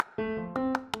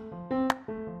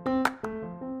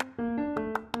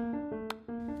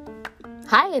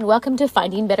Hi, and welcome to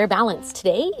Finding Better Balance.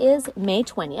 Today is May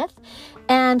 20th,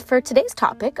 and for today's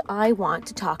topic, I want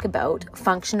to talk about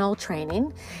functional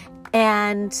training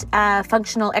and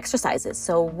functional exercises.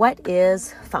 So what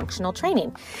is functional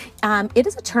training? It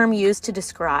is a term used to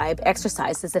describe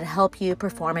exercises that help you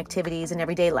perform activities in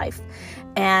everyday life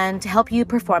and to help you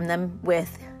perform them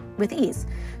with ease.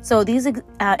 So these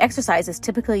exercises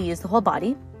typically use the whole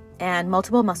body and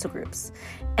multiple muscle groups,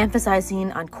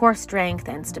 emphasizing on core strength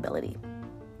and stability.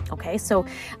 Okay, so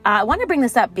I want to bring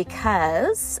this up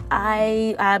because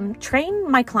I train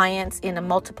my clients in a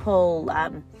multiple,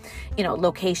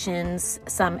 locations,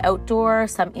 some outdoor,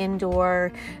 some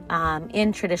indoor,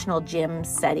 in traditional gym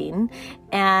setting.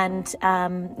 And,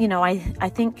 I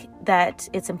think that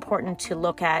it's important to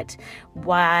look at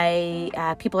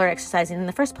why people are exercising in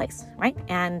the first place, right?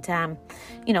 And,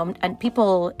 and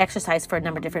people exercise for a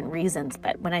number of different reasons.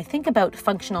 But when I think about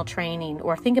functional training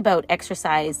or think about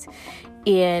exercise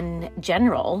in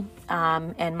general,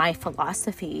 and my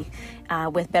philosophy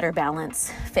with Better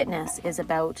Balance Fitness is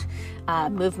about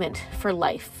movement for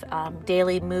life,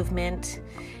 daily movement,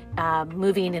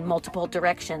 moving in multiple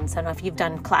directions. I don't know if you've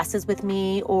done classes with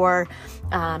me or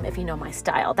if you know my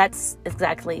style. That's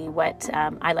exactly what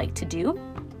I like to do.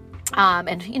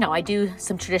 I do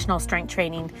some traditional strength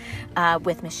training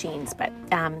with machines. But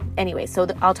anyway, so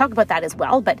I'll talk about that as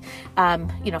well. But,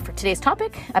 for today's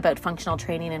topic about functional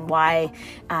training and why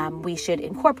we should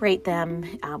incorporate them,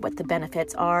 what the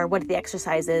benefits are, what are the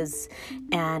exercises,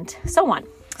 and so on.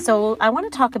 So I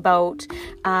want to talk about,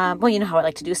 you know how I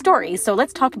like to do stories. So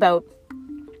let's talk about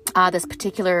this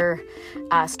particular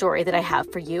story that I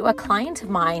have for you. A client of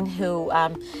mine who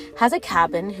has a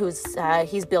cabin,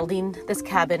 he's building this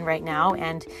cabin right now,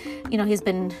 and he's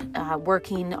been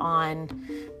working on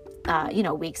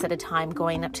weeks at a time,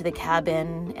 going up to the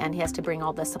cabin, and he has to bring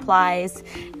all the supplies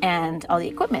and all the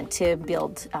equipment to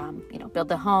build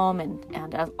the home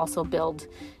and also build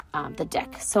the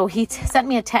deck. So he sent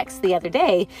me a text the other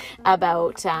day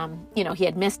about, he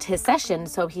had missed his session.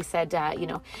 So he said,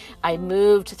 I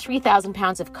moved 3,000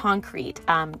 pounds of concrete,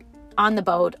 on the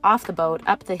boat, off the boat,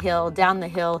 up the hill, down the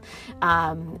hill,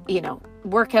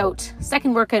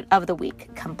 second workout of the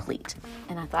week complete.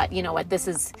 And I thought, you know what, this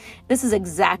is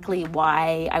exactly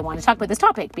why I want to talk about this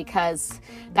topic, because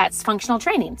that's functional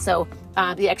training. So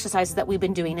the exercises that we've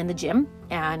been doing in the gym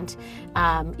and,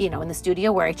 in the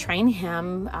studio where I train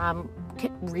him,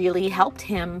 really helped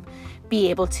him be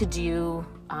able to do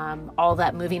all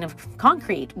that moving of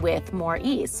concrete with more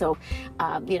ease. So,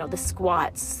 the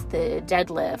squats, the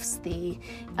deadlifts,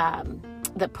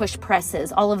 the push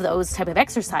presses, all of those type of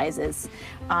exercises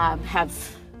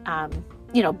have,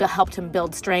 helped him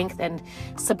build strength and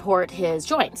support his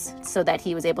joints so that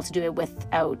he was able to do it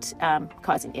without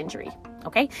causing injury.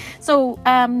 Okay. So,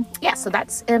 so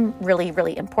that's really,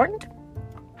 really important.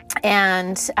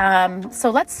 And so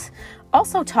let's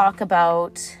also talk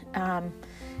about,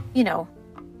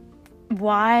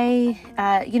 why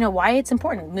it's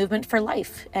important, movement for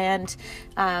life, and,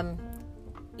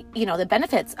 the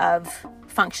benefits of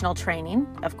functional training,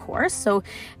 of course. So,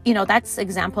 that's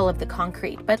example of the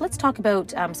concrete, but let's talk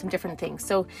about some different things.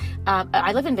 So,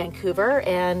 I live in Vancouver,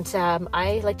 and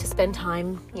I like to spend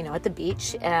time, at the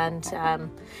beach, and,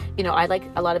 I like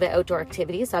a lot of the outdoor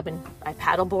activities. I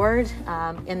paddleboard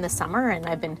in the summer, and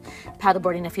I've been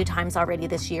paddleboarding a few times already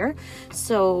this year.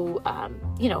 So,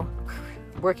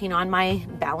 working on my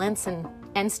balance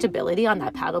and stability on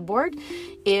that paddleboard.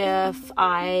 If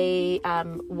I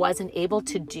wasn't able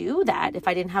to do that, if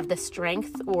I didn't have the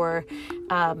strength or,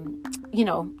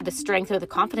 the strength or the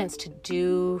confidence to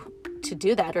do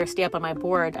that or stay up on my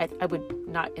board, I would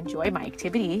not enjoy my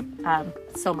activity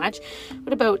so much.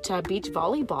 What about beach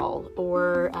volleyball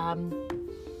or,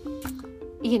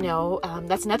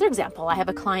 that's another example. I have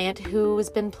a client who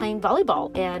has been playing volleyball,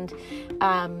 and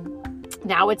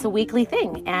now it's a weekly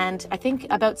thing. And I think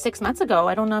about 6 months ago,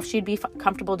 I don't know if she'd be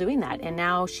comfortable doing that. And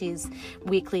now she's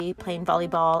weekly playing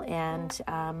volleyball. And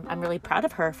I'm really proud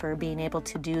of her for being able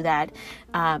to do that,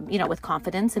 with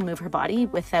confidence and move her body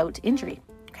without injury.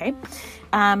 Okay.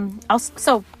 I'm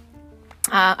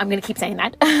going to keep saying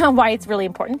that, why it's really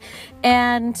important.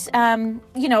 And,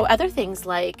 other things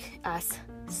like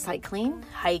cycling,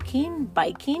 hiking,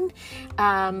 biking,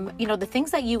 the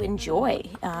things that you enjoy.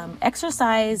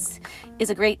 Exercise is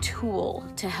a great tool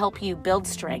to help you build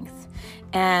strength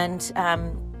and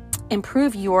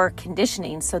improve your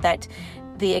conditioning so that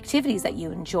the activities that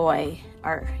you enjoy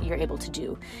you're able to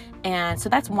do. And so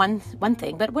that's one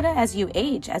thing. But as you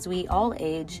age, as we all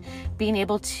age, being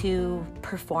able to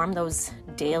perform those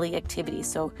daily activities.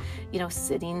 So,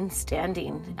 sitting,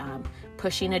 standing,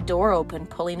 pushing a door open,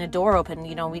 pulling a door open,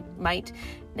 we might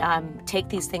take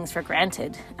these things for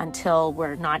granted until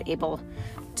we're not able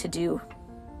to do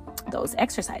those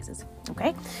exercises.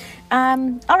 Okay.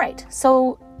 All right.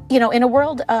 So, in a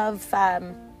world of,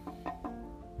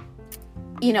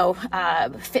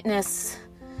 fitness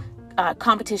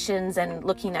competitions and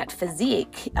looking at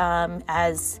physique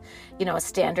as, a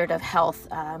standard of health,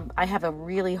 I have a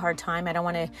really hard time. I don't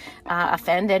want to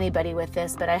offend anybody with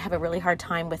this, but I have a really hard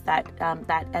time with that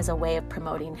as a way of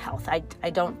promoting health. I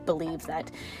don't believe that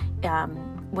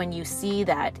when you see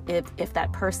that, if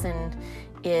that person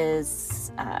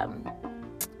is,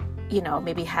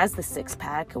 maybe has the six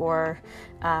pack or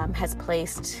has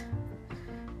placed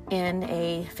in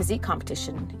a physique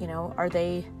competition, are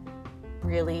they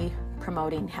really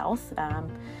promoting health?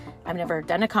 I've never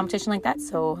done a competition like that,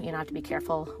 so I have to be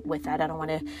careful with that. I don't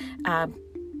want to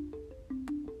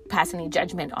pass any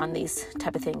judgment on these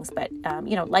type of things, but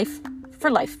life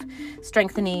for life,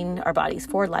 strengthening our bodies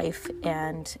for life,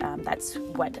 and that's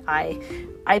what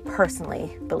I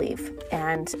personally believe,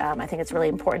 and I think it's really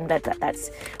important that's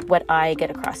what I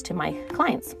get across to my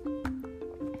clients.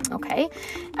 Okay,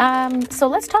 so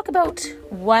let's talk about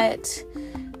what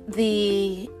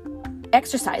the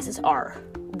exercises are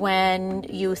when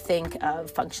you think of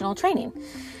functional training.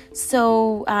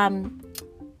 So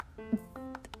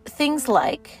things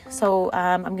like,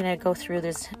 I'm going to go through,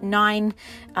 there's 9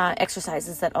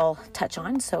 exercises that I'll touch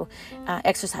on. So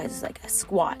exercises like a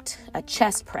squat, a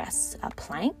chest press, a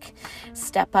plank,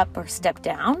 step up or step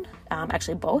down,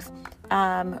 actually both,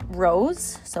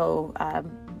 rows, so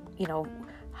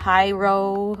high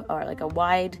row or like a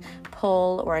wide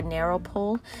pull or a narrow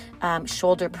pull,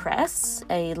 shoulder press,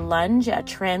 a lunge, a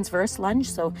transverse lunge,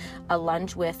 so a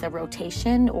lunge with a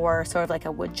rotation or sort of like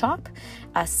a wood chop,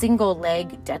 a single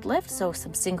leg deadlift, so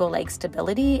some single leg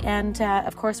stability, and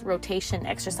of course rotation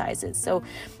exercises. So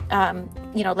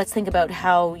let's think about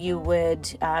how you would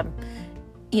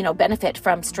benefit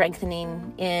from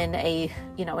strengthening in a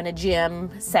gym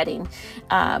setting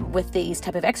with these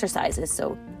type of exercises.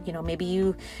 So, maybe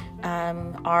you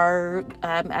are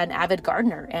an avid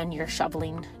gardener and you're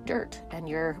shoveling dirt and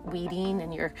you're weeding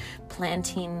and you're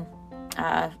planting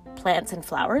plants and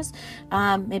flowers.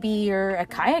 Maybe you're a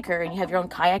kayaker and you have your own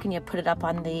kayak and you put it up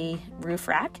on the roof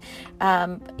rack.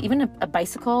 Even a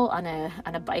bicycle on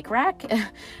a bike rack.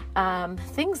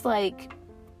 Things like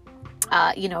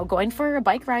going for a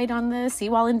bike ride on the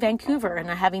seawall in Vancouver and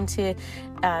having to,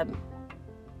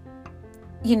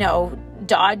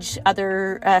 dodge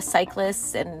other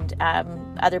cyclists and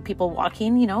other people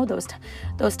walking,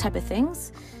 those type of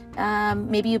things.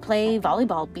 Maybe you play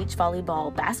volleyball, beach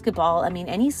volleyball, basketball. I mean,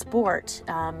 any sport,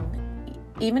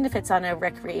 even if it's on a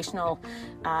recreational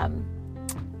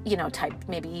type,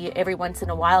 maybe every once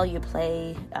in a while you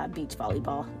play beach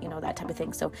volleyball, that type of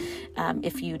thing. So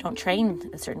if you don't train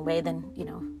a certain way, then,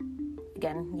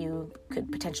 again, you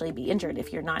could potentially be injured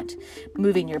if you're not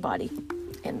moving your body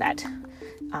in that,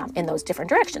 in those different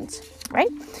directions, right?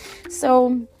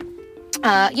 So,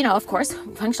 of course,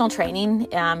 functional training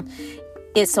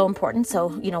is so important. So,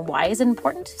 why is it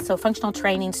important? So functional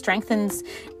training strengthens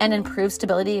and improves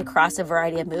stability across a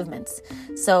variety of movements.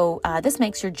 So this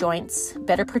makes your joints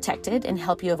better protected and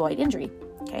help you avoid injury.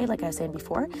 Okay, like I was saying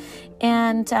before.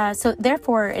 And so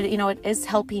therefore, it is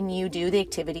helping you do the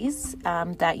activities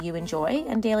that you enjoy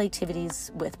and daily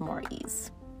activities with more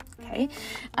ease. Okay,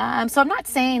 so I'm not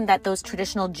saying that those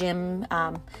traditional gym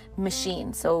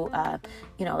machines, so,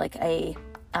 like a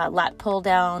lat pull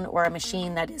down or a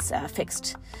machine that is a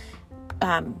fixed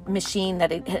machine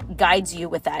that it guides you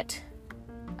with that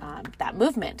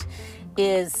movement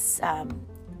is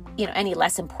any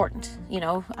less important.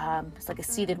 It's like a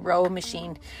seated row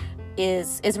machine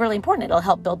is really important. It'll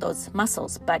help build those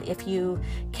muscles. But if you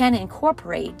can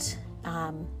incorporate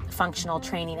functional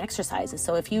training exercises,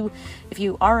 so if you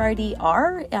already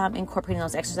are incorporating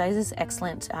those exercises,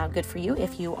 excellent, good for you.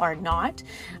 If you are not,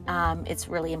 it's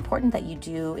really important that you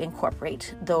do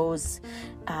incorporate those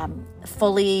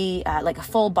fully, like a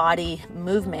full body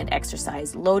movement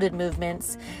exercise, loaded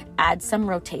movements, add some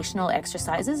rotational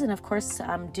exercises, and of course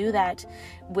do that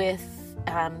with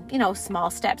small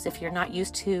steps. If you're not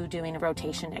used to doing a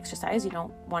rotation exercise, you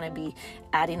don't want to be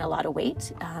adding a lot of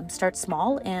weight. Start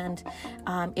small, and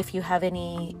if you have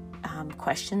any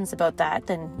questions about that,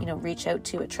 then reach out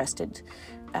to a trusted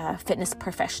fitness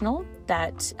professional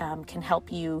that can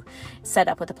help you set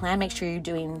up with a plan. Make sure you're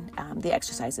doing the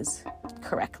exercises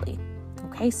correctly.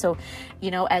 Okay, so,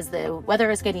 as the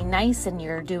weather is getting nice and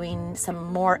you're doing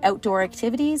some more outdoor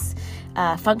activities,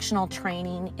 functional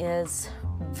training is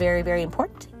very, very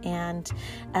important. And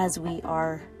as we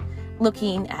are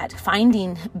looking at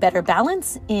finding better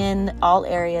balance in all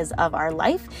areas of our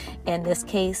life, in this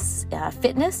case,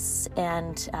 fitness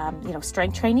and,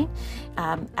 strength training,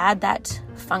 add that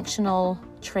functional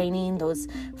training, those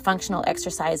functional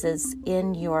exercises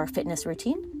in your fitness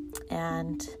routine.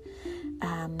 And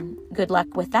good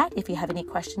luck with that. If you have any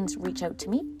questions, reach out to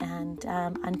me. And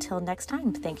until next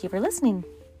time, thank you for listening.